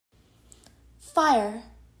Fire,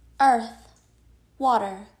 earth,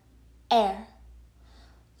 water, air.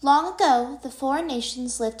 Long ago, the four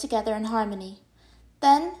nations lived together in harmony.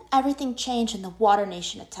 Then everything changed and the Water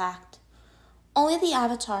Nation attacked. Only the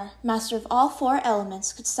Avatar, master of all four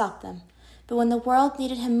elements, could stop them, but when the world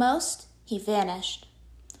needed him most, he vanished.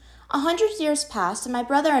 100 years passed, and my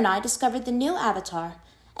brother and I discovered the new Avatar,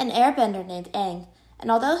 an airbender named Aang, and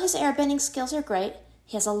although his airbending skills are great,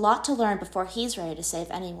 he has a lot to learn before he's ready to save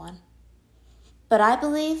anyone. But I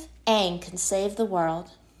believe Aang can save the world.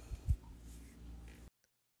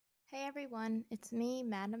 Hey everyone, it's me,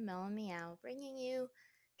 Madam Meow, bringing you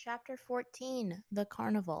Chapter 14, The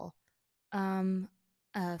Carnival.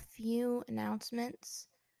 A few announcements.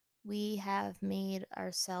 We have made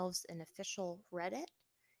ourselves an official Reddit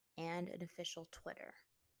and an official Twitter.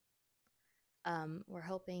 We're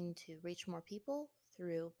hoping to reach more people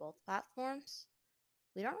through both platforms.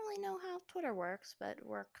 We don't really know how Twitter works, but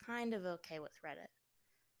we're kind of okay with Reddit.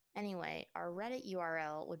 Anyway, our Reddit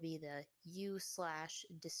URL would be the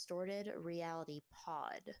u/distorted reality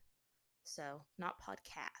pod. So, not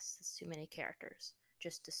podcast, that's too many characters.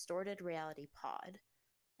 Just distorted reality pod.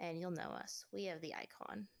 And you'll know us. We have the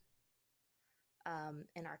icon.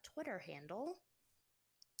 And our Twitter handle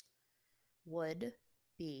would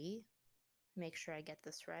be, make sure I get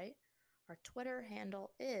this right. Our Twitter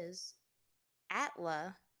handle is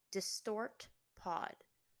Atla Distort Pod.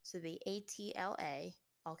 So the ATLA,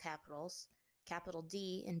 all capitals, capital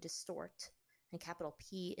D in distort, and capital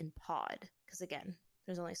P in pod. Because again,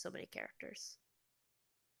 there's only so many characters.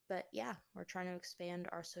 But yeah, we're trying to expand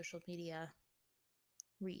our social media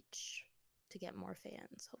reach to get more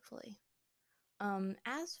fans, hopefully.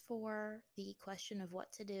 As for the question of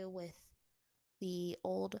what to do with the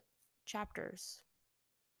old chapters,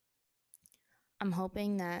 I'm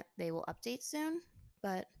hoping that they will update soon,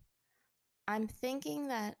 but I'm thinking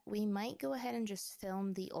that we might go ahead and just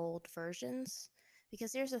film the old versions,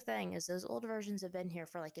 because here's the thing, is those old versions have been here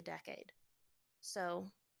for like a decade. So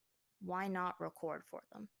why not record for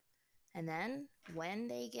them? And then when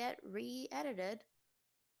they get re-edited,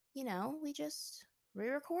 we just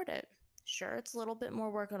re-record it. Sure, it's a little bit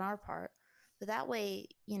more work on our part, but that way,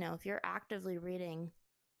 if you're actively reading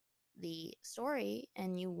the story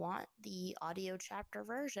and you want the audio chapter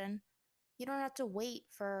version, you don't have to wait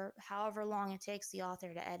for however long it takes the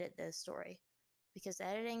author to edit this story, because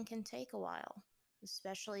editing can take a while,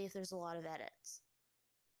 especially if there's a lot of edits.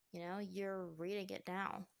 You're reading it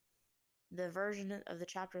now. The version of the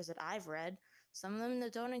chapters that I've read, some of them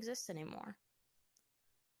that don't exist anymore.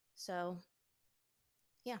 So,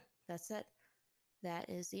 yeah, that's it. That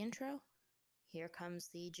is the intro. Here comes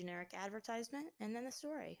the generic advertisement and then the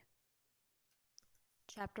story.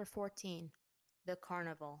 Chapter 14, The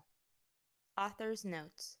Carnival. Author's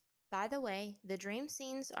notes. By the way, the dream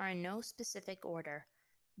scenes are in no specific order.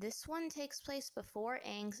 This one takes place before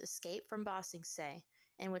Aang's escape from Ba Sing Se,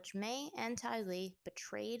 in which Mai and Ty Lee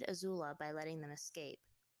betrayed Azula by letting them escape.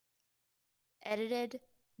 Edited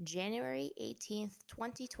January 18th,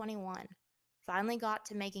 2021. Finally got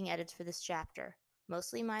to making edits for this chapter.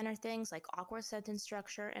 Mostly minor things like awkward sentence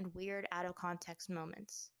structure and weird out-of-context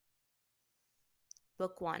moments.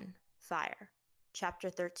 Book 1, Fire. Chapter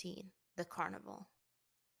 13, The Carnival.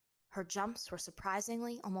 Her jumps were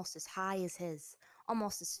surprisingly almost as high as his,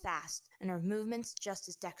 almost as fast, and her movements just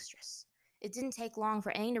as dexterous. It didn't take long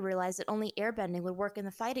for Aang to realize that only airbending would work in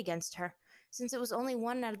the fight against her, since it was only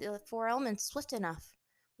one out of the four elements swift enough.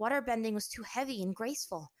 Waterbending was too heavy and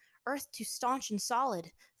graceful, earth too staunch and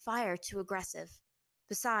solid, fire too aggressive.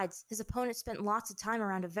 Besides, his opponent spent lots of time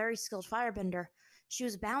around a very skilled firebender. She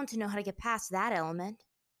was bound to know how to get past that element.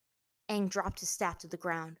 Aang dropped his staff to the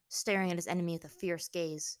ground, staring at his enemy with a fierce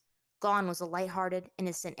gaze. Gone was a light-hearted,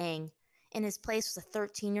 innocent Aang. In his place was a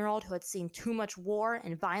 13-year-old who had seen too much war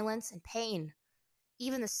and violence and pain.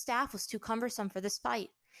 Even the staff was too cumbersome for this fight.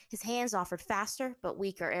 His hands offered faster but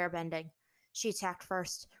weaker airbending. She attacked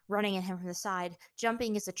first, running at him from the side,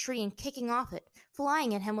 jumping against a tree and kicking off it,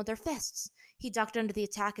 flying at him with her fists. He ducked under the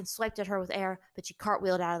attack and swiped at her with air, but she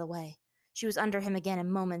cartwheeled out of the way. She was under him again in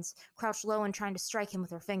moments, crouched low and trying to strike him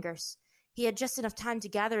with her fingers. He had just enough time to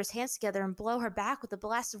gather his hands together and blow her back with a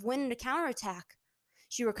blast of wind and a counterattack.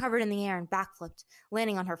 She recovered in the air and backflipped,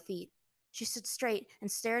 landing on her feet. She stood straight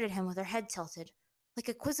and stared at him with her head tilted, like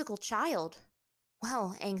a quizzical child.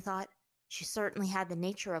 Well, Aang thought, she certainly had the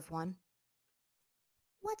nature of one.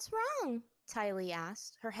 "What's wrong?" Ty Lee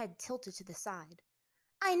asked, her head tilted to the side.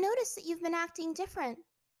 "I noticed that you've been acting different."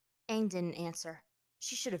 Aang didn't answer.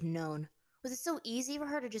 She should have known. Was it so easy for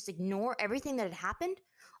her to just ignore everything that had happened?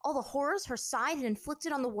 All the horrors her side had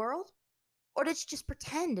inflicted on the world? Or did she just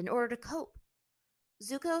pretend in order to cope?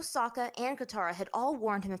 Zuko, Sokka, and Katara had all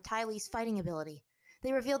warned him of Ty Lee's fighting ability.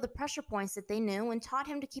 They revealed the pressure points that they knew and taught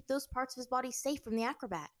him to keep those parts of his body safe from the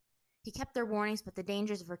acrobat. He kept their warnings but the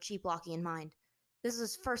dangers of her chi blocking in mind. This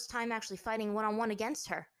was his first time actually fighting one-on-one against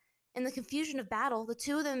her. In the confusion of battle, the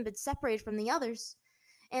two of them had been separated from the others,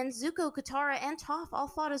 and Zuko, Katara, and Toph all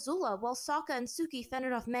fought Azula, while Sokka and Suki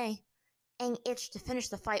fended off Mai. Aang itched to finish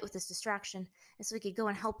the fight with this distraction, so he could go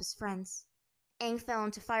and help his friends. Aang fell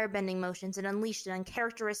into firebending motions and unleashed an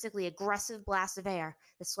uncharacteristically aggressive blast of air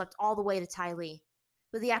that swept all the way to Ty Lee.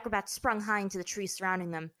 But the acrobat sprung high into the trees surrounding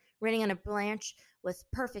them, raining on a branch with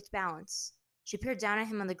perfect balance. She peered down at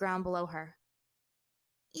him on the ground below her.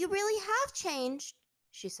 "You really have changed,"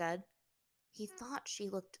 she said. He thought she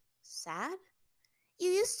looked sad. "You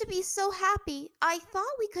used to be so happy. I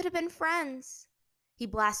thought we could have been friends." He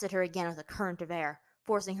blasted her again with a current of air,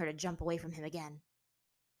 forcing her to jump away from him again.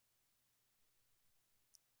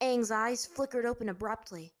 Aang's eyes flickered open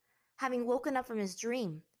abruptly, having woken up from his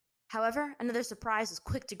dream. However, another surprise was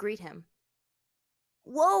quick to greet him.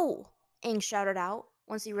 "Whoa!" Aang shouted out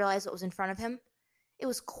once he realized what was in front of him. It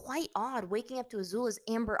was quite odd waking up to Azula's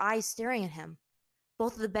amber eyes staring at him.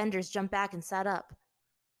 Both of the benders jumped back and sat up.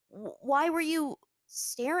 "Why were you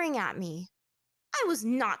staring at me?" "I was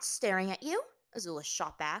not staring at you," Azula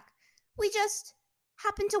shot back. "We just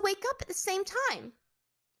happened to wake up at the same time."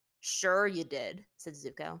 "Sure you did," said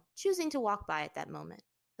Zuko, choosing to walk by at that moment.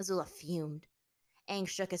 Azula fumed. Aang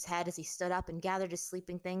shook his head as he stood up and gathered his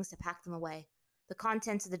sleeping things to pack them away, the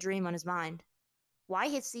contents of the dream on his mind. Why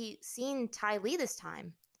had he seen Ty Lee this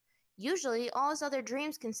time? Usually, all his other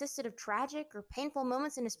dreams consisted of tragic or painful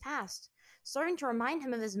moments in his past, starting to remind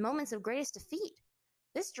him of his moments of greatest defeat.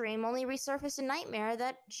 This dream only resurfaced a nightmare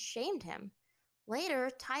that shamed him. Later,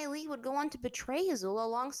 Ty Lee would go on to betray Azula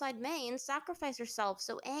alongside Mai and sacrifice herself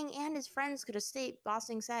so Aang and his friends could escape Ba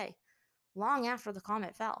Sing Se, long after the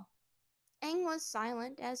comet fell. Aang was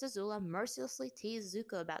silent as Azula mercilessly teased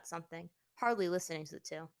Zuko about something, hardly listening to the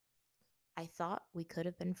two. "I thought we could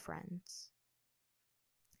have been friends."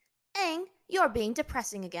 "Aang, you're being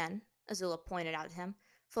depressing again," Azula pointed out to him,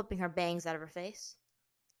 flipping her bangs out of her face.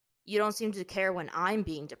 "You don't seem to care when I'm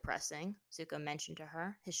being depressing," Zuko mentioned to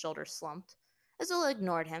her, his shoulders slumped. Azula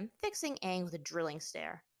ignored him, fixing Aang with a drilling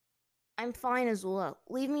stare. "I'm fine, Azula.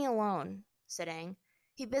 Leave me alone," said Aang.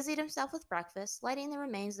 He busied himself with breakfast, lighting the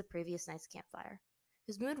remains of the previous night's campfire.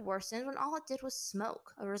 His mood worsened when all it did was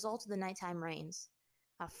smoke, a result of the nighttime rains.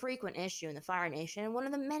 A frequent issue in the Fire Nation and one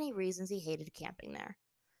of the many reasons he hated camping there.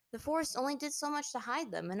 The forest only did so much to hide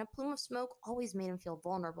them, and a plume of smoke always made him feel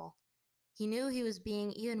vulnerable. He knew he was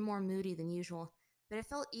being even more moody than usual, but it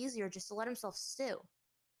felt easier just to let himself stew.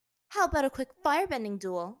 "How about a quick firebending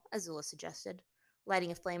duel?" Azula suggested,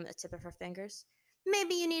 lighting a flame at the tip of her fingers.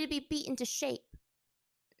 "Maybe you need to be beaten to shape."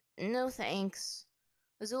 "No thanks."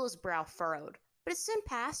 Azula's brow furrowed, but it soon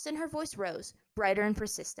passed and her voice rose, brighter and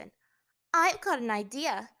persistent. "I've got an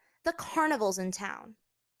idea. The carnival's in town."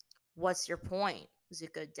 "What's your point?"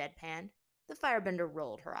 Zuko deadpanned. The firebender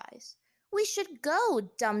rolled her eyes. "We should go,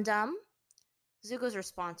 dum-dum." Zuko's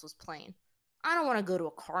response was plain. "I don't want to go to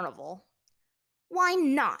a carnival." "Why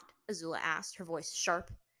not?" Azula asked, her voice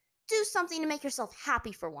sharp. "Do something to make yourself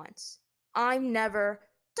happy for once." "I'm never—"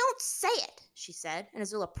 "Don't say it," she said, and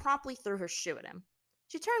Azula promptly threw her shoe at him.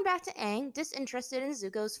 She turned back to Aang, disinterested in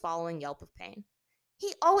Zuko's following yelp of pain.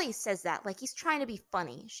 "He always says that like he's trying to be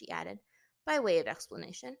funny," she added, by way of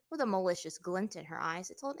explanation. With a malicious glint in her eyes,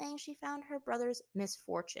 it told Aang she found her brother's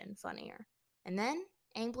misfortune funnier. And then,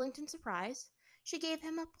 Aang blinked in surprise. She gave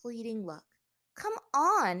him a pleading look. "Come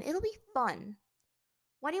on, it'll be fun."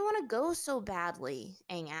 "Why do you want to go so badly?"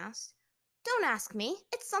 Aang asked. "Don't ask me.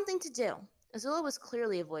 It's something to do." Azula was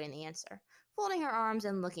clearly avoiding the answer, folding her arms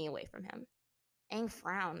and looking away from him. Aang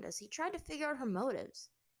frowned as he tried to figure out her motives.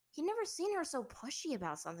 He'd never seen her so pushy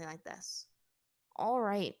about something like this. "All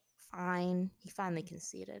right, fine," he finally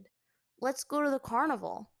conceded. "Let's go to the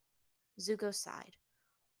carnival." Zuko sighed.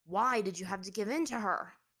 "Why did you have to give in to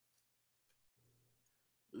her?"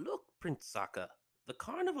 "Look, Prince Sokka, the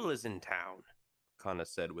carnival is in town," Kana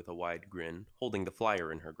said with a wide grin, holding the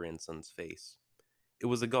flyer in her grandson's face. It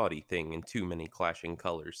was a gaudy thing in too many clashing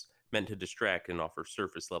colors, meant to distract and offer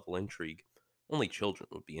surface-level intrigue. Only children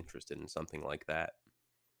would be interested in something like that.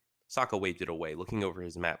 Sokka waved it away, looking over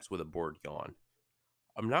his maps with a bored yawn.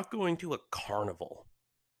 "I'm not going to a carnival."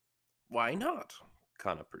 "Why not?"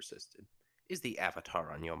 Kana persisted. "Is the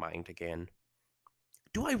Avatar on your mind again?"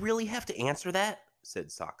 "Do I really have to answer that?"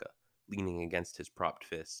 said Sokka, leaning against his propped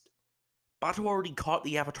fist. "Batu already caught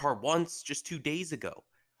the Avatar once, just 2 days ago.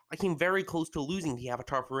 I came very close to losing the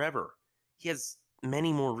Avatar forever. He has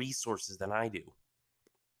many more resources than I do."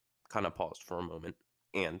 Kana paused for a moment.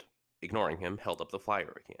 and, ignoring him, held up the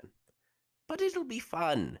flyer again. But it'll be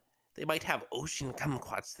fun. They might have ocean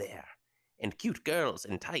kumquats there, and cute girls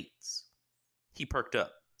in tights. He perked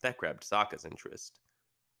up. That grabbed Sokka's interest.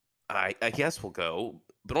 I guess we'll go,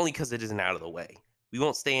 but only because it isn't out of the way. We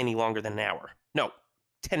won't stay any longer than an hour. No,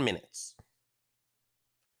 10 minutes.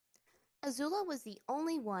 Azula was the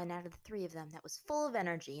only one out of the three of them that was full of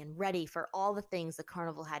energy and ready for all the things the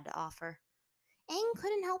carnival had to offer. Aang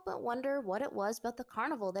couldn't help but wonder what it was about the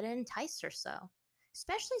carnival that had enticed her so,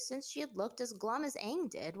 especially since she had looked as glum as Aang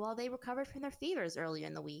did while they recovered from their fevers earlier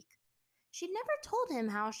in the week. She'd never told him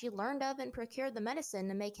how she learned of and procured the medicine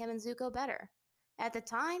to make him and Zuko better. At the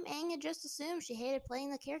time, Aang had just assumed she hated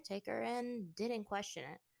playing the caretaker and didn't question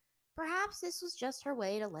it. Perhaps this was just her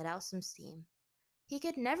way to let out some steam. He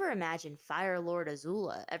could never imagine Fire Lord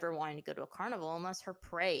Azula ever wanting to go to a carnival unless her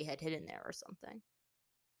prey had hidden there or something.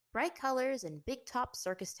 Bright colors and big top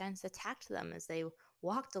circus tents attacked them as they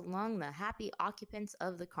walked along the happy occupants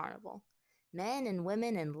of the carnival. Men and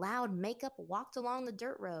women in loud makeup walked along the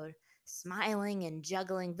dirt road, smiling and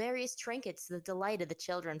juggling various trinkets to the delight of the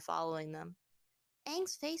children following them.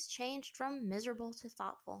 Aang's face changed from miserable to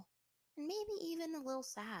thoughtful, and maybe even a little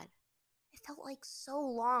sad. It felt like so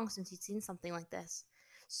long since he'd seen something like this.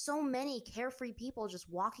 So many carefree people just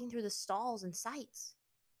walking through the stalls and sights.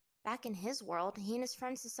 Back in his world, he and his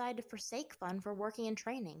friends decided to forsake fun for working and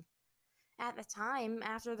training. At the time,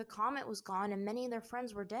 after the comet was gone and many of their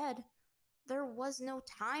friends were dead, there was no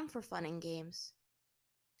time for fun and games.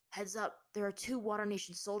 Heads up, there are 2 Water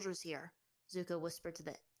Nation soldiers here, Zuko whispered to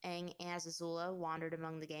the Aang as Azula wandered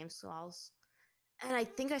among the game stalls. And I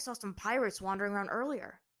think I saw some pirates wandering around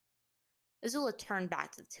earlier. Azula turned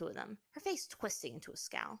back to the 2 of them, her face twisting into a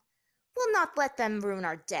scowl. We'll not let them ruin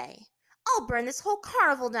our day. I'll burn this whole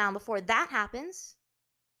carnival down before that happens.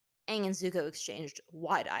 Aang and Zuko exchanged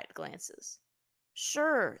wide-eyed glances.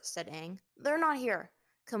 Sure, said Aang. They're not here.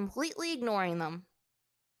 Completely ignoring them.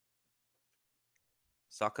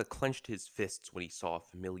 Sokka clenched his fists when he saw a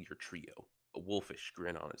familiar trio, a wolfish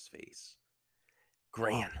grin on his face.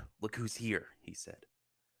 Gran, look who's here, he said.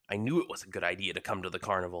 I knew it was a good idea to come to the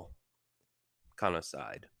carnival. Kana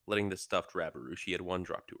sighed, letting the stuffed Rabaru she had won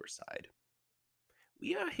drop to her side.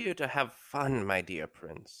 We are here to have fun, my dear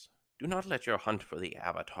prince. Do not let your hunt for the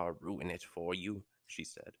Avatar ruin it for you, she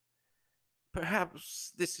said.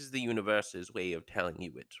 Perhaps this is the universe's way of telling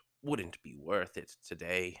you it wouldn't be worth it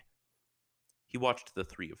today. He watched the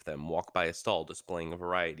 3 of them walk by a stall displaying a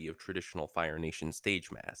variety of traditional Fire Nation stage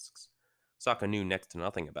masks. Sokka knew next to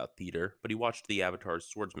nothing about theater, but he watched the Avatar's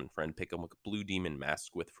swordsman friend pick up a blue demon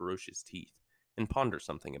mask with ferocious teeth, and ponder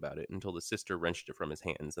something about it until the sister wrenched it from his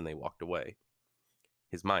hands and they walked away.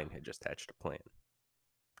 His mind had just hatched a plan.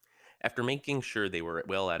 After making sure they were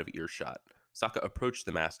well out of earshot, Sokka approached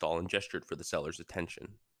the mask stall and gestured for the seller's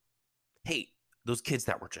attention. Hey, those kids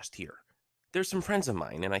that were just here. They're some friends of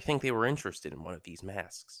mine, and I think they were interested in one of these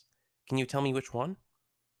masks. Can you tell me which one?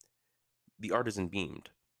 The artisan beamed.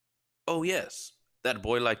 Oh yes, that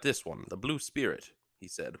boy liked this one, the Blue Spirit, he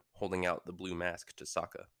said, holding out the blue mask to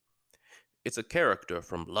Sokka. It's a character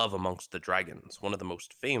from Love Amongst the Dragons, one of the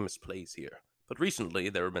most famous plays here. But recently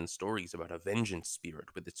there have been stories about a vengeance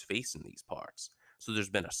spirit with its face in these parts, so there's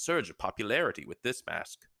been a surge of popularity with this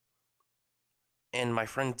mask. And my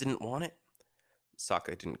friend didn't want it?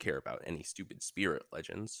 Sokka didn't care about any stupid spirit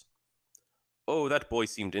legends. Oh, that boy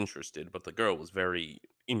seemed interested, but the girl was very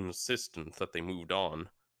insistent that they moved on.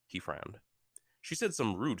 He frowned. She said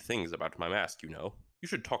some rude things about my mask, you know. You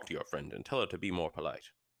should talk to your friend and tell her to be more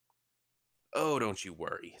polite. Oh, don't you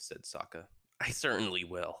worry, said Sokka. I certainly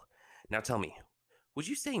will. Now tell me, would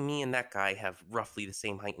you say me and that guy have roughly the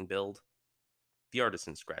same height and build? The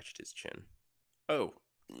artisan scratched his chin. Oh,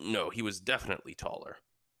 no, he was definitely taller.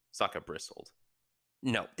 Sokka bristled.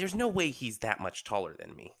 No, there's no way he's that much taller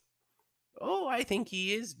than me. Oh, I think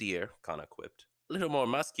he is, dear, Kana quipped. A little more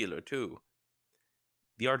muscular, too.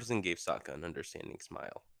 The artisan gave Sokka an understanding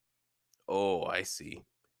smile. Oh, I see.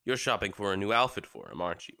 You're shopping for a new outfit for him,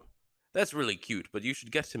 aren't you? That's really cute, but you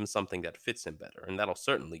should get him something that fits him better, and that'll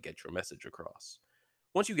certainly get your message across.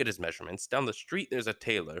 Once you get his measurements, down the street there's a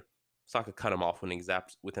tailor. Sokka cut him off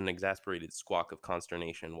with an exasperated squawk of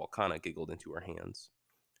consternation while Kana giggled into her hands.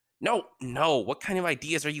 No, what kind of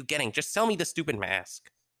ideas are you getting? Just sell me the stupid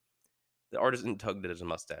mask. The artisan tugged at his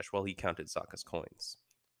mustache while he counted Sokka's coins.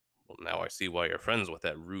 Well, now I see why you're friends with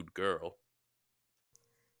that rude girl.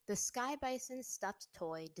 The Sky Bison's stuffed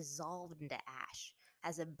toy dissolved into ash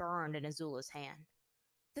as it burned in Azula's hand.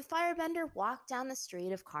 The firebender walked down the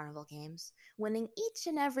street of carnival games, winning each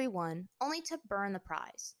and every one, only to burn the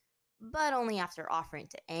prize, but only after offering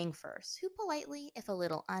it to Aang first, who politely, if a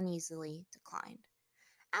little uneasily, declined.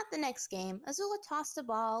 At the next game, Azula tossed a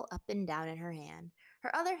ball up and down in her hand,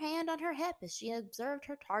 her other hand on her hip as she observed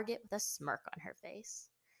her target with a smirk on her face.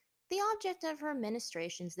 The object of her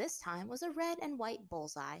ministrations this time was a red and white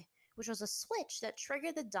bullseye, which was a switch that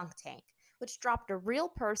triggered the dunk tank, which dropped a real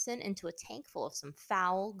person into a tank full of some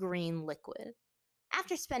foul green liquid.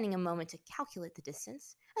 After spending a moment to calculate the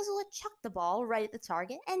distance, Azula chucked the ball right at the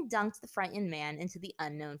target and dunked the frightened man into the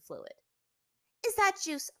unknown fluid. "Is that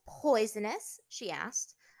juice poisonous?" she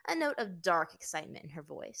asked, a note of dark excitement in her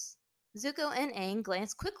voice. Zuko and Aang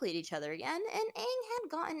glanced quickly at each other again, and Aang had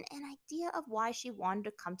gotten an idea of why she wanted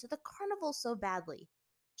to come to the carnival so badly.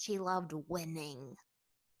 She loved winning.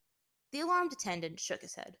 The alarmed attendant shook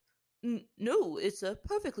his head. "No, it's a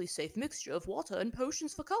perfectly safe mixture of water and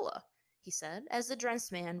potions for color," he said, as the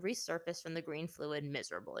drenched man resurfaced from the green fluid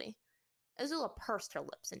miserably. Azula pursed her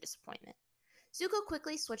lips in disappointment. Zuko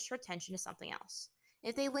quickly switched her attention to something else.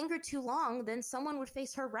 If they lingered too long, then someone would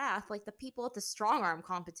face her wrath like the people at the strong arm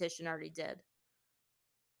competition already did.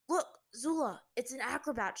 "Look, Zula, it's an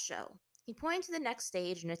acrobat show." He pointed to the next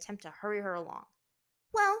stage in an attempt to hurry her along.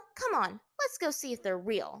 "Well, come on, let's go see if they're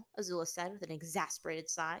real," Azula said with an exasperated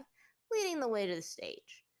sigh, leading the way to the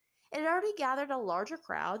stage. It had already gathered a larger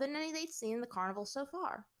crowd than any they'd seen in the carnival so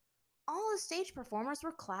far. All the stage performers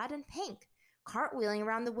were clad in pink, cartwheeling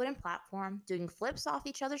around the wooden platform, doing flips off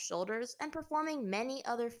each other's shoulders, and performing many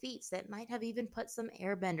other feats that might have even put some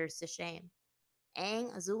airbenders to shame.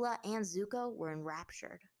 Aang, Azula, and Zuko were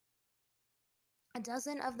enraptured. A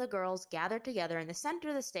dozen of the girls gathered together in the center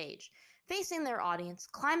of the stage, facing their audience,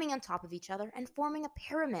 climbing on top of each other, and forming a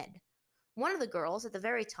pyramid. One of the girls at the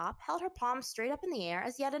very top held her palms straight up in the air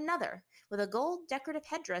as yet another, with a gold decorative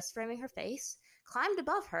headdress framing her face, climbed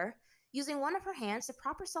above her, using one of her hands to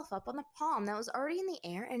prop herself up on the palm that was already in the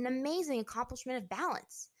air in an amazing accomplishment of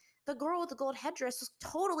balance. The girl with the gold headdress was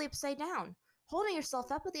totally upside down, holding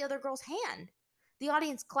herself up with the other girl's hand. The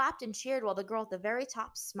audience clapped and cheered while the girl at the very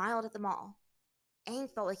top smiled at them all.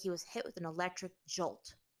 Aang felt like he was hit with an electric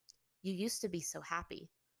jolt. "You used to be so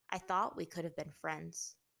happy. I thought we could have been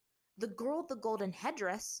friends." The girl with the golden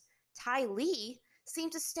headdress, Ty Lee,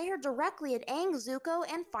 seemed to stare directly at Aang, Zuko,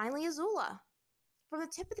 and finally Azula. From the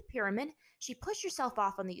tip of the pyramid, she pushed herself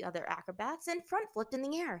off on the other acrobats and front flipped in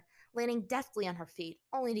the air, landing deftly on her feet,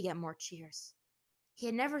 only to get more cheers. He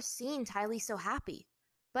had never seen Ty Lee so happy,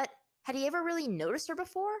 but had he ever really noticed her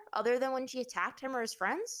before, other than when she attacked him or his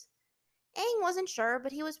friends? Aang wasn't sure,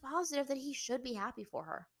 but he was positive that he should be happy for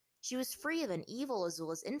her. She was free of an evil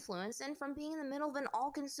Azula's influence and from being in the middle of an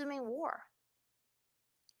all-consuming war.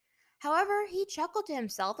 However, he chuckled to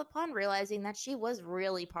himself upon realizing that she was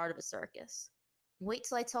really part of a circus. Wait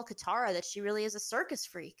till I tell Katara that she really is a circus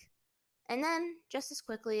freak. And then, just as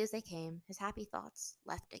quickly as they came, his happy thoughts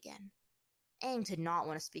left again. Aang did not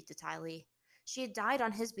want to speak to Ty Lee. She had died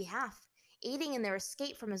on his behalf, aiding in their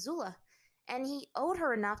escape from Azula, and he owed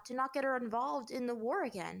her enough to not get her involved in the war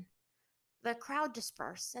again. The crowd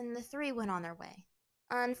dispersed, and the three went on their way.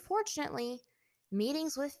 Unfortunately,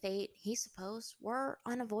 meetings with fate, he supposed, were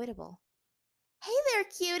unavoidable. "Hey there,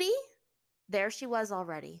 cutie!" There she was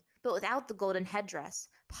already, but without the golden headdress,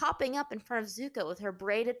 popping up in front of Zuko with her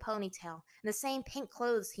braided ponytail and the same pink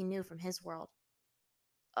clothes he knew from his world.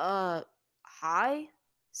 Hi?"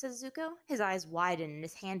 said Zuko, his eyes widened and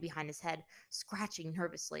his hand behind his head, scratching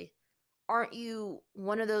nervously. "Aren't you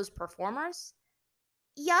one of those performers?"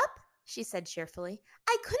 "Yup," she said cheerfully.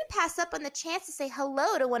 "I couldn't pass up on the chance to say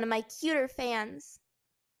hello to one of my cuter fans."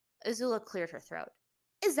 Azula cleared her throat.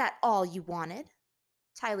 "Is that all you wanted?"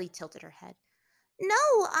 Ty Lee tilted her head. "No,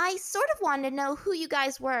 I sort of wanted to know who you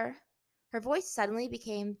guys were." Her voice suddenly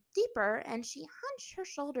became deeper, and she hunched her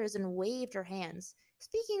shoulders and waved her hands,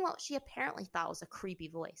 speaking what she apparently thought was a creepy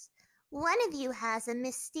voice. "One of you has a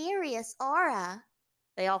mysterious aura."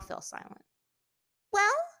 They all fell silent.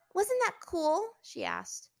 "Well, wasn't that cool?" she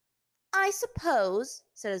asked. "I suppose,"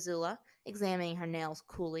 said Azula, examining her nails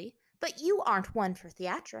coolly, "but you aren't one for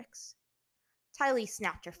theatrics." Ty Lee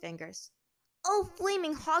snapped her fingers. "Oh,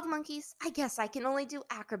 flaming hog monkeys, I guess I can only do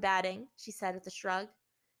acrobating," she said with a shrug.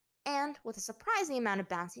 And, with a surprising amount of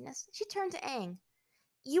bounciness, she turned to Aang.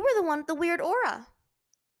 "You were the one with the weird aura."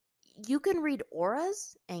 "You can read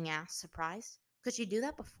auras?" Aang asked, surprised. "Could you do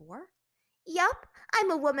that before?" "Yup,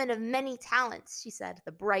 I'm a woman of many talents," she said with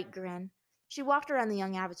a bright grin. She walked around the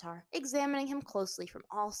young avatar, examining him closely from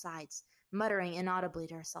all sides, muttering inaudibly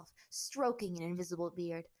to herself, stroking an invisible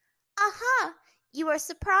beard. "Aha! You are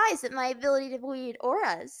surprised at my ability to read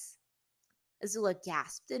auras." Azula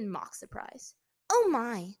gasped in mock surprise. "Oh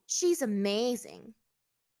my, she's amazing."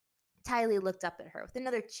 Ty Lee looked up at her with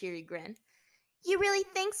another cheery grin. "You really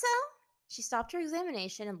think so?" She stopped her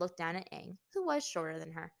examination and looked down at Aang, who was shorter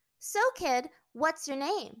than her. So, kid, what's your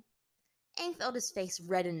name? Aang felt his face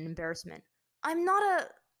redden in embarrassment. I'm not a...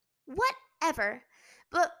 Whatever.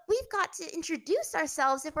 But we've got to introduce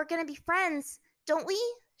ourselves if we're going to be friends, don't we?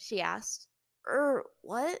 She asked.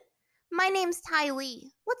 What? My name's Ty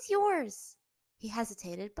Lee. What's yours? He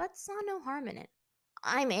hesitated, but saw no harm in it.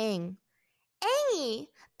 I'm Aang. Aangie!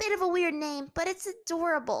 Bit of a weird name, but it's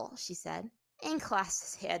adorable, she said. Aang clasped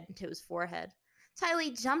his hand into his forehead. Ty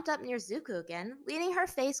Lee jumped up near Zuko again, leaning her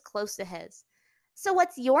face close to his. So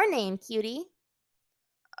what's your name, cutie?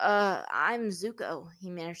 I'm Zuko,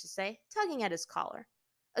 he managed to say, tugging at his collar.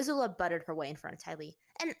 Azula butted her way in front of Ty Lee.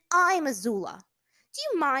 And I'm Azula. Do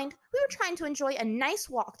you mind? We were trying to enjoy a nice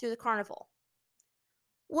walk through the carnival.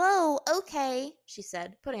 Whoa, okay, she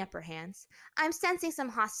said, putting up her hands. I'm sensing some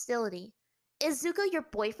hostility. Is Zuko your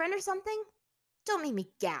boyfriend or something? Don't make me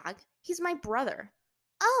gag. He's my brother.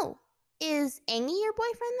 Oh, is Aangie your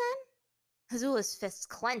boyfriend then? Azula's fists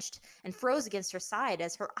clenched and froze against her side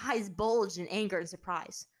as her eyes bulged in anger and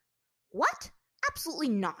surprise. What? Absolutely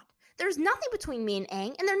not. There's nothing between me and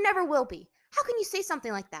Aang, and there never will be. How can you say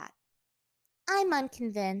something like that? I'm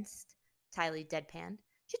unconvinced, Ty Lee deadpanned.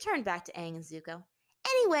 She turned back to Aang and Zuko.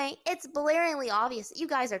 Anyway, it's blaringly obvious that you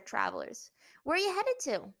guys are travelers. Where are you headed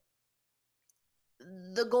to?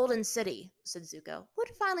 The Golden City, said Zuko, who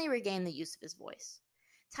had finally regained the use of his voice.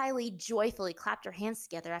 Ty Lee joyfully clapped her hands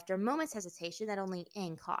together after a moment's hesitation that only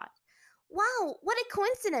Aang caught. Wow, what a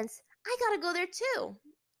coincidence! I gotta go there too.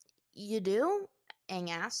 You do? Aang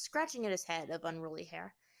asked, scratching at his head of unruly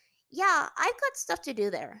hair. Yeah, I've got stuff to do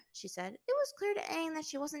there, she said. It was clear to Aang that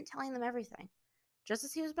she wasn't telling them everything. Just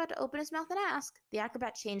as he was about to open his mouth and ask, the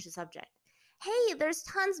acrobat changed the subject. Hey, there's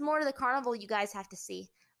tons more to the carnival you guys have to see.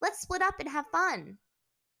 Let's split up and have fun.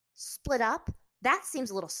 Split up? That seems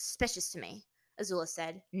a little suspicious to me, Azula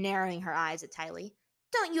said, narrowing her eyes at Ty Lee.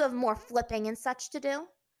 Don't you have more flipping and such to do? Nah,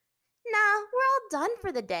 we're all done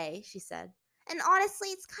for the day, she said. And honestly,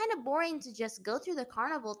 it's kind of boring to just go through the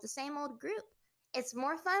carnival with the same old group. It's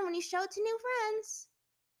more fun when you show it to new friends.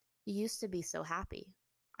 You used to be so happy.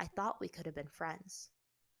 I thought we could have been friends.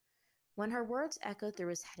 When her words echoed through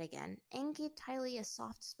his head again, Aang gave Ty Lee a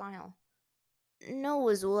soft smile. No,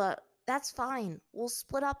 Azula, that's fine. We'll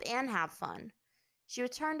split up and have fun. She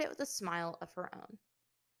returned it with a smile of her own.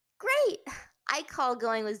 Great! I call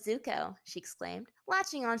going with Zuko, she exclaimed,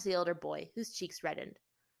 latching onto the older boy, whose cheeks reddened.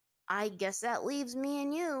 I guess that leaves me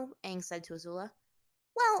and you, Aang said to Azula.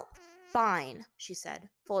 Well, fine, she said,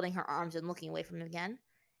 folding her arms and looking away from him again.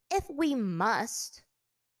 If we must.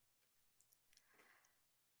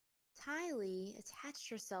 Ty Lee attached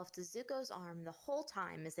herself to Zuko's arm the whole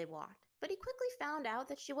time as they walked, but he quickly found out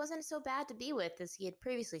that she wasn't so bad to be with as he had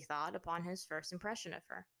previously thought upon his first impression of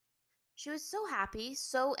her. She was so happy,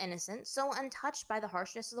 so innocent, so untouched by the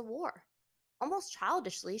harshness of the war. Almost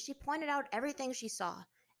childishly, she pointed out everything she saw,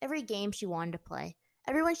 every game she wanted to play,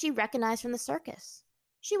 everyone she recognized from the circus.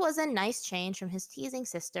 She was a nice change from his teasing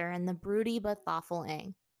sister and the broody but thoughtful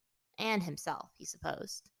Aang. And himself, he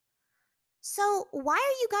supposed. So, why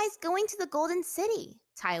are you guys going to the Golden City?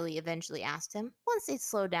 Ty Lee eventually asked him, once they'd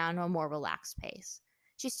slowed down to a more relaxed pace.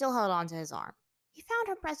 She still held onto his arm. He found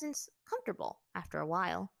her presence comfortable after a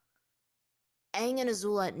while. Aang and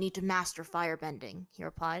Azula need to master firebending, he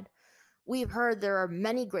replied. We've heard there are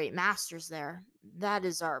many great masters there. That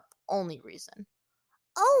is our only reason.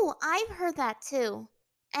 Oh, I've heard that too.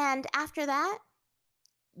 And after that?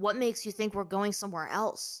 What makes you think we're going somewhere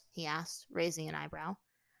else? He asked, raising an eyebrow.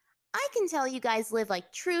 I can tell you guys live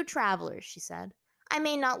like true travelers, she said. I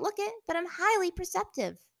may not look it, but I'm highly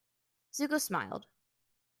perceptive. Zuko smiled.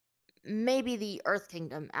 Maybe the Earth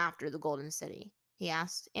Kingdom after the Golden City, he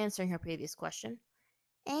asked, answering her previous question.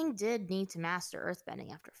 Aang did need to master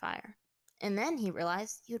earthbending after fire. And then he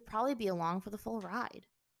realized he would probably be along for the full ride.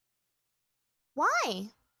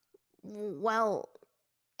 Why? Well,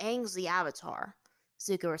 Aang's the Avatar,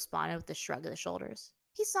 Zuko responded with a shrug of the shoulders.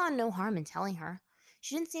 He saw no harm in telling her.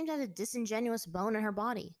 She didn't seem to have a disingenuous bone in her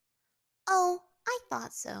body. Oh, I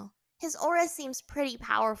thought so. His aura seems pretty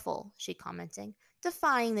powerful, she commented,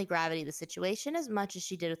 defying the gravity of the situation as much as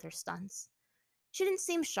she did with her stunts. She didn't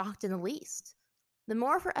seem shocked in the least. The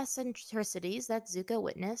more of her eccentricities that Zuko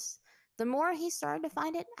witnessed, the more he started to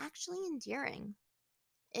find it actually endearing.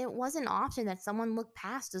 It wasn't often that someone looked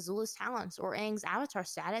past Azula's talents or Aang's avatar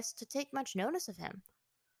status to take much notice of him.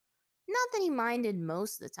 Not that he minded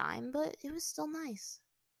most of the time, but it was still nice.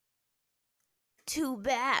 Too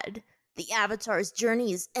bad. The Avatar's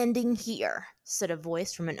journey is ending here, said a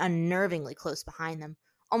voice from an unnervingly close behind them,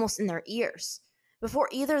 almost in their ears. Before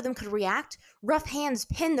either of them could react, rough hands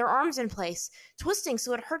pinned their arms in place, twisting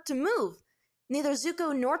so it hurt to move. Neither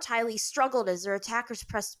Zuko nor Ty Lee struggled as their attackers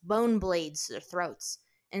pressed bone blades to their throats,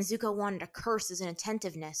 and Zuko wanted to curse his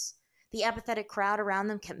inattentiveness. The apathetic crowd around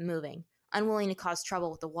them kept moving, unwilling to cause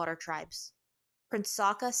trouble with the water tribes. Prince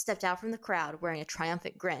Sokka stepped out from the crowd wearing a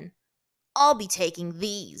triumphant grin. "I'll be taking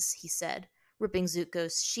these," he said, ripping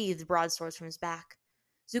Zuko's sheathed broadswords from his back.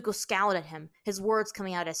 Zuko scowled at him, his words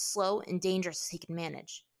coming out as slow and dangerous as he could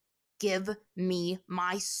manage. "Give me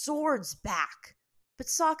my swords back!" But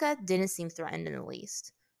Sokka didn't seem threatened in the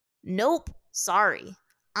least. "Nope, sorry.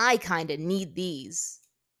 I kinda need these."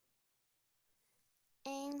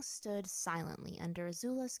 Aang stood silently under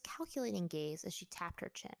Azula's calculating gaze as she tapped her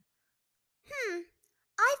chin.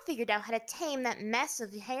 I figured out how to tame that mess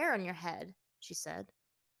of hair on your head," she said.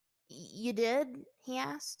 "You did?" he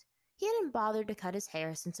asked. He hadn't bothered to cut his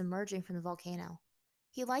hair since emerging from the volcano.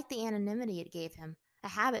 He liked the anonymity it gave him, a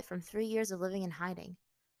habit from 3 years of living in hiding.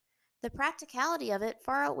 The practicality of it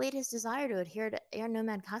far outweighed his desire to adhere to air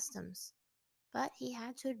nomad customs. But he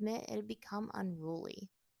had to admit it had become unruly.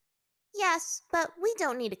 "Yes, but we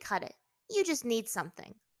don't need to cut it. You just need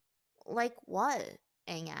something." "Like what?"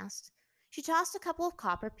 Aang asked. She tossed a couple of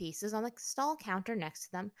copper pieces on the stall counter next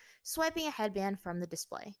to them, swiping a headband from the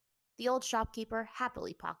display. The old shopkeeper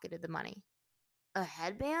happily pocketed the money. "A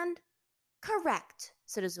headband?" "Correct,"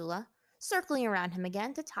 said Azula, circling around him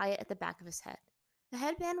again to tie it at the back of his head. The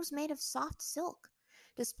headband was made of soft silk,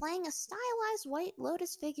 displaying a stylized white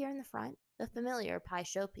lotus figure in the front, the familiar Pai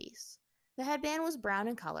showpiece. The headband was brown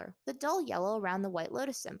in color, with a dull yellow around the white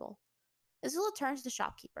lotus symbol. Azula turned to the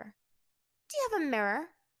shopkeeper. "Do you have a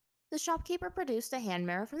mirror?" The shopkeeper produced a hand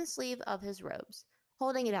mirror from the sleeve of his robes,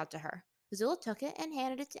 holding it out to her. Azula took it and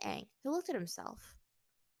handed it to Aang, who looked at himself.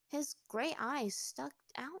 His gray eyes stuck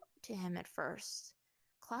out to him at first,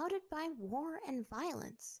 clouded by war and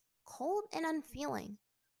violence, cold and unfeeling.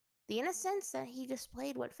 The innocence that he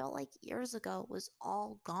displayed what felt like years ago was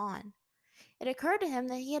all gone. It occurred to him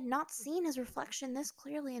that he had not seen his reflection this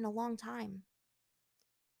clearly in a long time.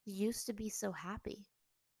 He used to be so happy.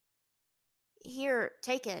 "Here,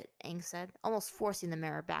 take it," Aang said, almost forcing the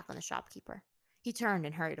mirror back on the shopkeeper. He turned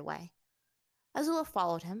and hurried away. Azula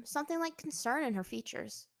followed him, something like concern in her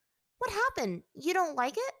features. "What happened? You don't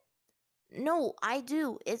like it?" "No, I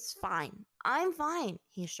do. It's fine. I'm fine,"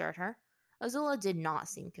 he assured her. Azula did not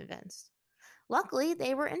seem convinced. Luckily,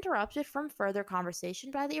 they were interrupted from further conversation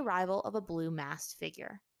by the arrival of a blue-masked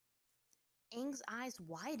figure. Aang's eyes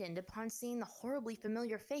widened upon seeing the horribly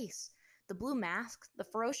familiar face, the blue mask, the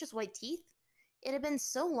ferocious white teeth. It had been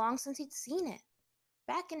so long since he'd seen it.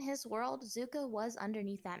 Back in his world, Zuko was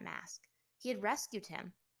underneath that mask. He had rescued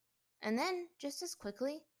him. And then, just as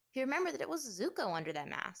quickly, he remembered that it was Zuko under that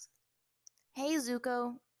mask. "Hey,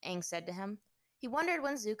 Zuko," Aang said to him. He wondered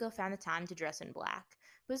when Zuko found the time to dress in black,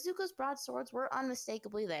 but Zuko's broadswords were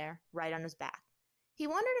unmistakably there, right on his back. He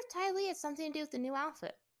wondered if Ty Lee had something to do with the new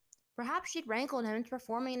outfit. Perhaps she'd wrangled him into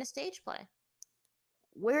performing in a stage play.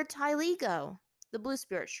 "Where'd Ty Lee go?" The Blue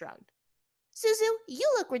Spirit shrugged. "Suzu,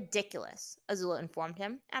 you look ridiculous," Azula informed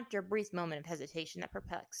him, after a brief moment of hesitation that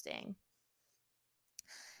perplexed Aang.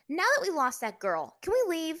 "Now that we lost that girl, can we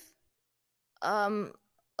leave?"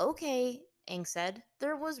 Okay, Aang said.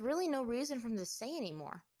 There was really no reason for him to stay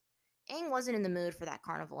anymore. Aang wasn't in the mood for that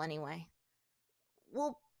carnival anyway.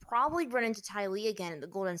 "We'll probably run into Ty Lee again in the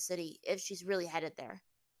Golden City, if she's really headed there."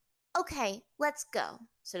 "Okay, let's go,"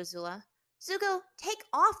 said Azula. "Zuko, take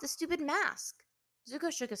off the stupid mask."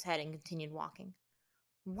 Zuko shook his head and continued walking.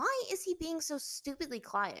 "Why is he being so stupidly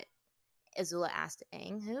quiet?" Azula asked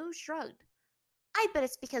Aang, who shrugged. "I bet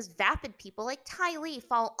it's because vapid people like Ty Lee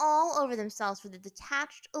fall all over themselves for the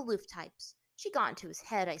detached, aloof types. She got into his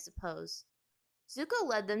head, I suppose." Zuko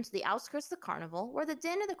led them to the outskirts of the carnival, where the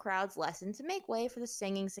din of the crowds lessened to make way for the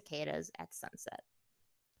singing cicadas at sunset.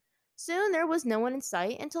 Soon there was no one in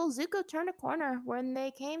sight until Zuko turned a corner when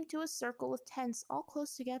they came to a circle of tents all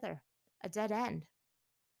close together, a dead end.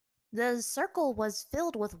 The circle was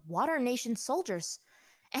filled with Water Nation soldiers,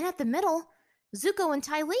 and at the middle, Zuko and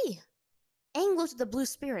Ty Lee. Aang looked at the Blue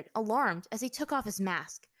Spirit, alarmed, as he took off his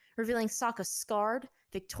mask, revealing Sokka's scarred,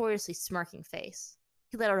 victoriously smirking face.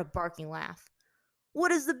 He let out a barking laugh. "What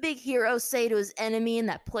does the big hero say to his enemy in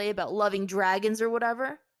that play about loving dragons or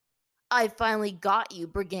whatever? I finally got you,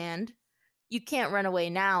 brigand. You can't run away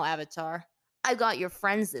now, Avatar. I got your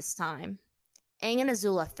friends this time." Aang and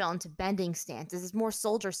Azula fell into bending stances as more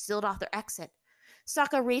soldiers sealed off their exit.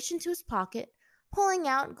 Sokka reached into his pocket, pulling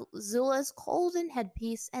out Azula's golden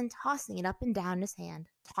headpiece and tossing it up and down in his hand,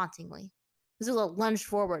 tauntingly. Azula lunged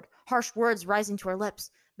forward, harsh words rising to her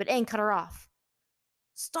lips, but Aang cut her off.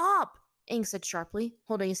 "Stop!" Aang said sharply,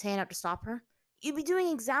 holding his hand out to stop her. You'd be doing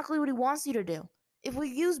exactly what he wants you to do. If we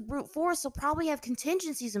use brute force, he'll probably have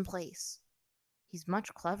contingencies in place. He's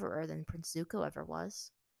much cleverer than Prince Zuko ever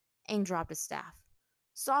was. Aang dropped his staff.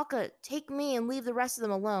 Sokka, take me and leave the rest of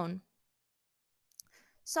them alone.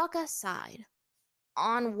 Sokka sighed.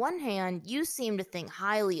 On one hand, you seem to think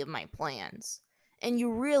highly of my plans. And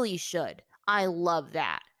you really should. I love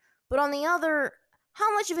that. But on the other,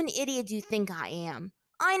 how much of an idiot do you think I am?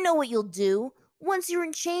 I know what you'll do. Once you're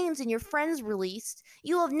in chains and your friends released,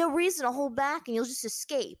 you'll have no reason to hold back and you'll just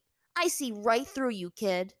escape. I see right through you,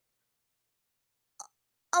 kid.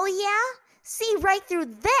 Oh yeah? See right through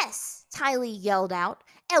this, Ty Lee yelled out,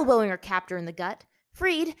 elbowing her captor in the gut.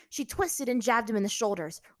 Freed, she twisted and jabbed him in the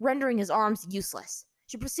shoulders, rendering his arms useless.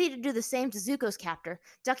 She proceeded to do the same to Zuko's captor,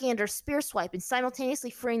 ducking under a spear swipe and simultaneously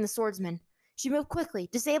freeing the swordsman. She moved quickly,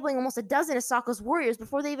 disabling almost a dozen of Sokka's warriors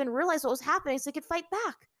before they even realized what was happening so they could fight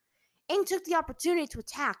back. Aang took the opportunity to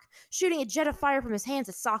attack, shooting a jet of fire from his hands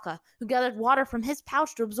at Sokka, who gathered water from his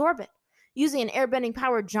pouch to absorb it. Using an airbending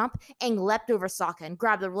powered jump, Aang leapt over Sokka and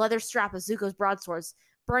grabbed the leather strap of Zuko's broadswords,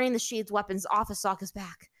 burning the sheathed weapons off of Sokka's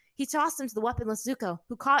back. He tossed them to the weaponless Zuko,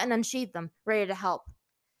 who caught and unsheathed them, ready to help.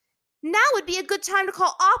 Now would be a good time to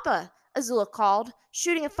call Appa, Azula called,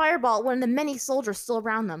 shooting a fireball at one of the many soldiers still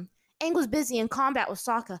around them. Aang was busy in combat with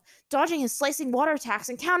Sokka, dodging his slicing water attacks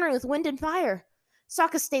and countering with wind and fire.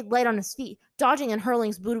 Sokka stayed light on his feet, dodging and hurling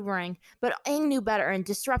his boomerang, but Aang knew better and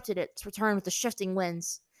disrupted its return with the shifting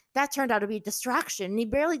winds. That turned out to be a distraction, and he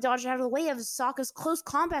barely dodged out of the way of Sokka's close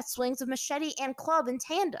combat swings of machete and club in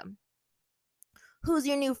tandem. Who's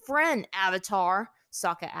your new friend, Avatar?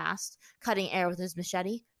 Sokka asked, cutting air with his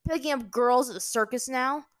machete. Picking up girls at the circus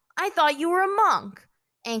now? I thought you were a monk.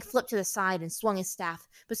 Aang flipped to the side and swung his staff,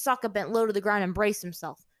 but Sokka bent low to the ground and braced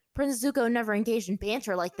himself. Prince Zuko never engaged in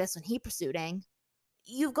banter like this when he pursued Aang.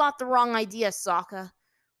 You've got the wrong idea, Sokka.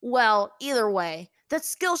 Well, either way, that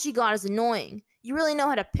skill she got is annoying. You really know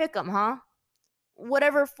how to pick 'em, huh?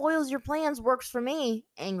 Whatever foils your plans works for me,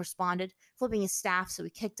 Aang responded, flipping his staff so he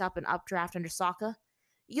kicked up an updraft under Sokka.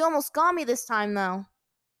 You almost got me this time, though.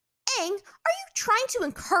 Aang, are you trying to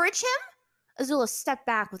encourage him? Azula stepped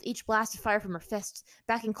back with each blast of fire from her fists,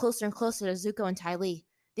 backing closer and closer to Zuko and Ty Lee.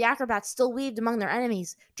 The acrobats still weaved among their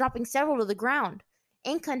enemies, dropping several to the ground.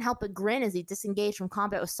 Aang couldn't help but grin as he disengaged from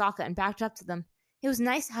combat with Sokka and backed up to them. It was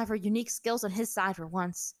nice to have her unique skills on his side for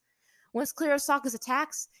once. Once clear of Sokka's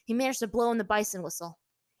attacks, he managed to blow in the bison whistle.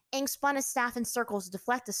 Aang spun his staff in circles to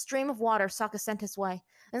deflect a stream of water Sokka sent his way,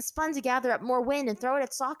 and spun to gather up more wind and throw it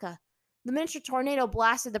at Sokka. The miniature tornado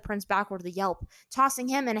blasted the prince backward with a yelp, tossing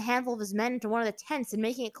him and a handful of his men into one of the tents and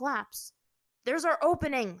making it collapse. There's our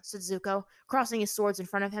opening, said Zuko, crossing his swords in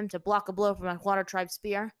front of him to block a blow from a Water Tribe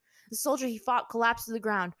spear. The soldier he fought collapsed to the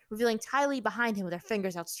ground, revealing Ty Lee behind him with their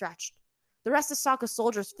fingers outstretched. The rest of Sokka's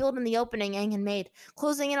soldiers filled in the opening Aang had made,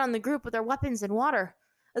 closing in on the group with their weapons and water.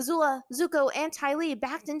 Azula, Zuko, and Ty Lee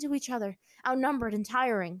backed into each other, outnumbered and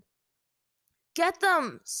tiring. Get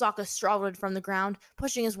them! Sokka struggled from the ground,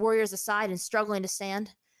 pushing his warriors aside and struggling to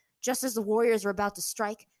stand. Just as the warriors were about to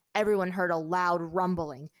strike, everyone heard a loud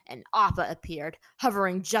rumbling, and Appa appeared,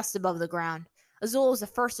 hovering just above the ground. Azula was the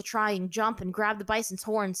first to try and jump and grab the bison's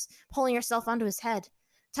horns, pulling herself onto his head.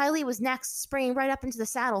 Ty Lee was next, springing right up into the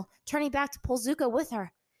saddle, turning back to pull Zuko with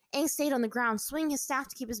her. Aang stayed on the ground, swinging his staff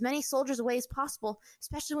to keep as many soldiers away as possible,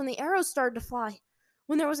 especially when the arrows started to fly.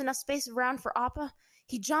 When there was enough space around for Appa,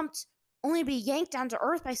 he jumped, only to be yanked down to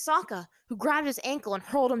earth by Sokka, who grabbed his ankle and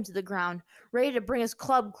hurled him to the ground, ready to bring his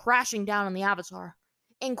club crashing down on the Avatar.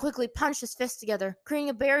 Aang quickly punched his fists together, creating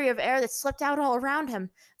a barrier of air that slipped out all around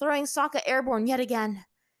him, throwing Sokka airborne yet again.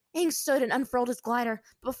 Aang stood and unfurled his glider,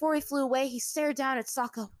 but before he flew away, he stared down at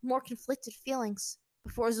Sokka with more conflicted feelings,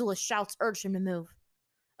 before Azula's shouts urged him to move.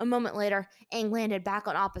 A moment later, Aang landed back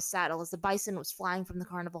on Appa's saddle as the bison was flying from the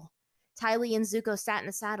carnival. Ty Lee and Zuko sat in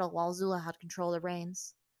the saddle while Azula had control of the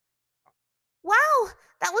reins. Wow,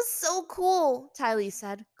 that was so cool, Ty Lee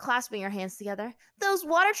said, clasping her hands together. Those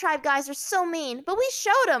Water Tribe guys are so mean, but we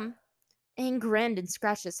showed them. Aang grinned and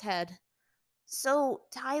scratched his head. So,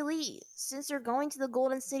 Ty Lee, since you're going to the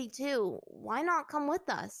Golden City too, why not come with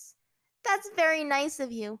us? That's very nice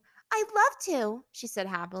of you. I'd love to, she said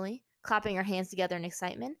happily, clapping her hands together in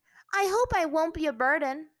excitement. I hope I won't be a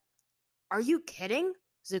burden. Are you kidding?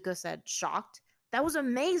 Zuko said, shocked. That was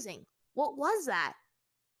amazing. What was that?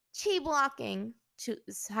 Chi blocking,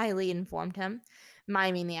 Ty Lee informed him,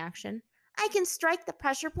 miming the action. I can strike the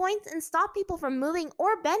pressure points and stop people from moving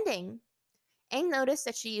or bending. Aang noticed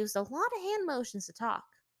that she used a lot of hand motions to talk.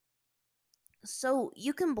 So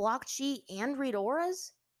you can block chi and read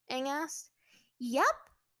auras? Aang asked. Yep.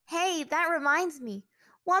 Hey, that reminds me.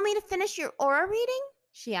 Want me to finish your aura reading?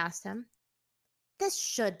 She asked him. This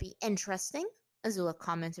should be interesting, Azula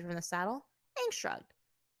commented from the saddle. Aang shrugged.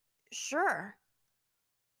 Sure.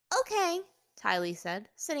 Okay, Ty Lee said,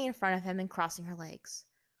 sitting in front of him and crossing her legs.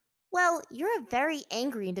 Well, you're a very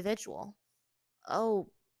angry individual. Oh,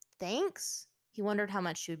 thanks? He wondered how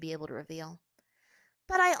much she would be able to reveal.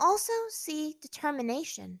 But I also see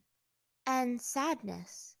determination and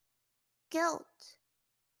sadness, guilt,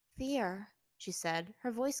 fear, she said,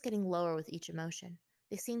 her voice getting lower with each emotion.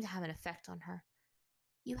 They seemed to have an effect on her.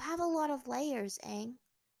 You have a lot of layers, Aang.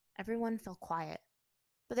 Everyone fell quiet.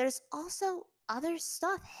 But there's also other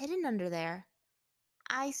stuff hidden under there.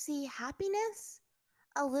 I see happiness,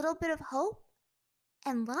 a little bit of hope,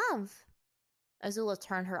 and love. Azula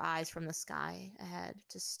turned her eyes from the sky ahead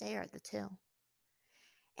to stare at the two.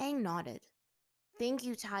 Aang nodded. Thank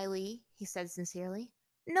you, Ty Lee, he said sincerely.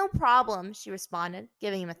 No problem, she responded,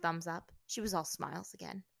 giving him a thumbs up. She was all smiles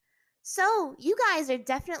again. So, you guys are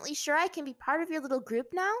definitely sure I can be part of your little group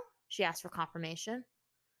now? She asked for confirmation.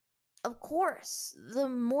 Of course, the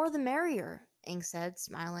more the merrier, Aang said,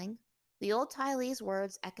 smiling. The old Ty Lee's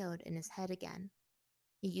words echoed in his head again.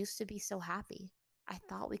 You used to be so happy. I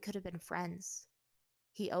thought we could have been friends.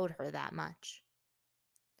 He owed her that much.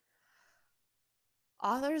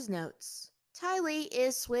 Author's notes. Ty Lee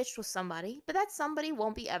is switched with somebody, but that somebody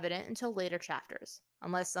won't be evident until later chapters,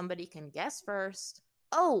 unless somebody can guess first.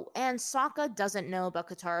 Oh, and Sokka doesn't know about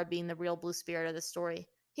Katara being the real blue spirit of the story.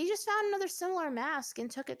 He just found another similar mask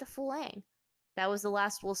and took it to Fu Lang. That was the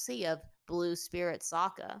last we'll see of Blue Spirit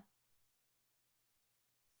Sokka.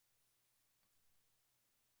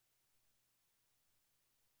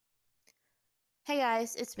 Hey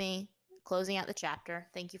guys, it's me, closing out the chapter.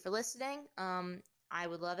 Thank you for listening. I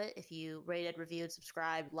would love it if you rated, reviewed,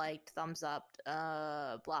 subscribed, liked, thumbs up,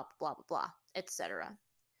 blah, blah, blah, blah, etc.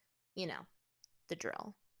 You know, the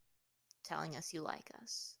drill. Telling us you like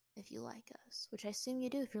us, if you like us, which I assume you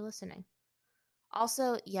do if you're listening.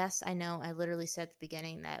 Also, yes, I know I literally said at the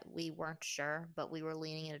beginning that we weren't sure, but we were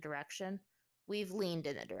leaning in a direction. We've leaned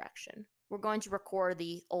in a direction. We're going to record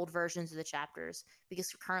the old versions of the chapters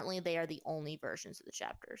because currently they are the only versions of the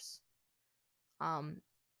chapters.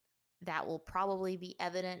 That will probably be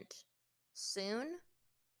evident soon,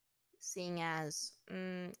 seeing as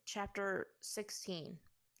chapter 16.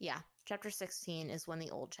 Yeah, chapter 16 is when the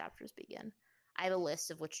old chapters begin. I have a list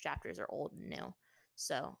of which chapters are old and new.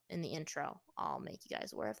 So in the intro, I'll make you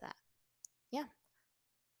guys aware of that. Yeah.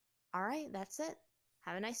 All right, that's it.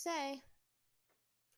 Have a nice day.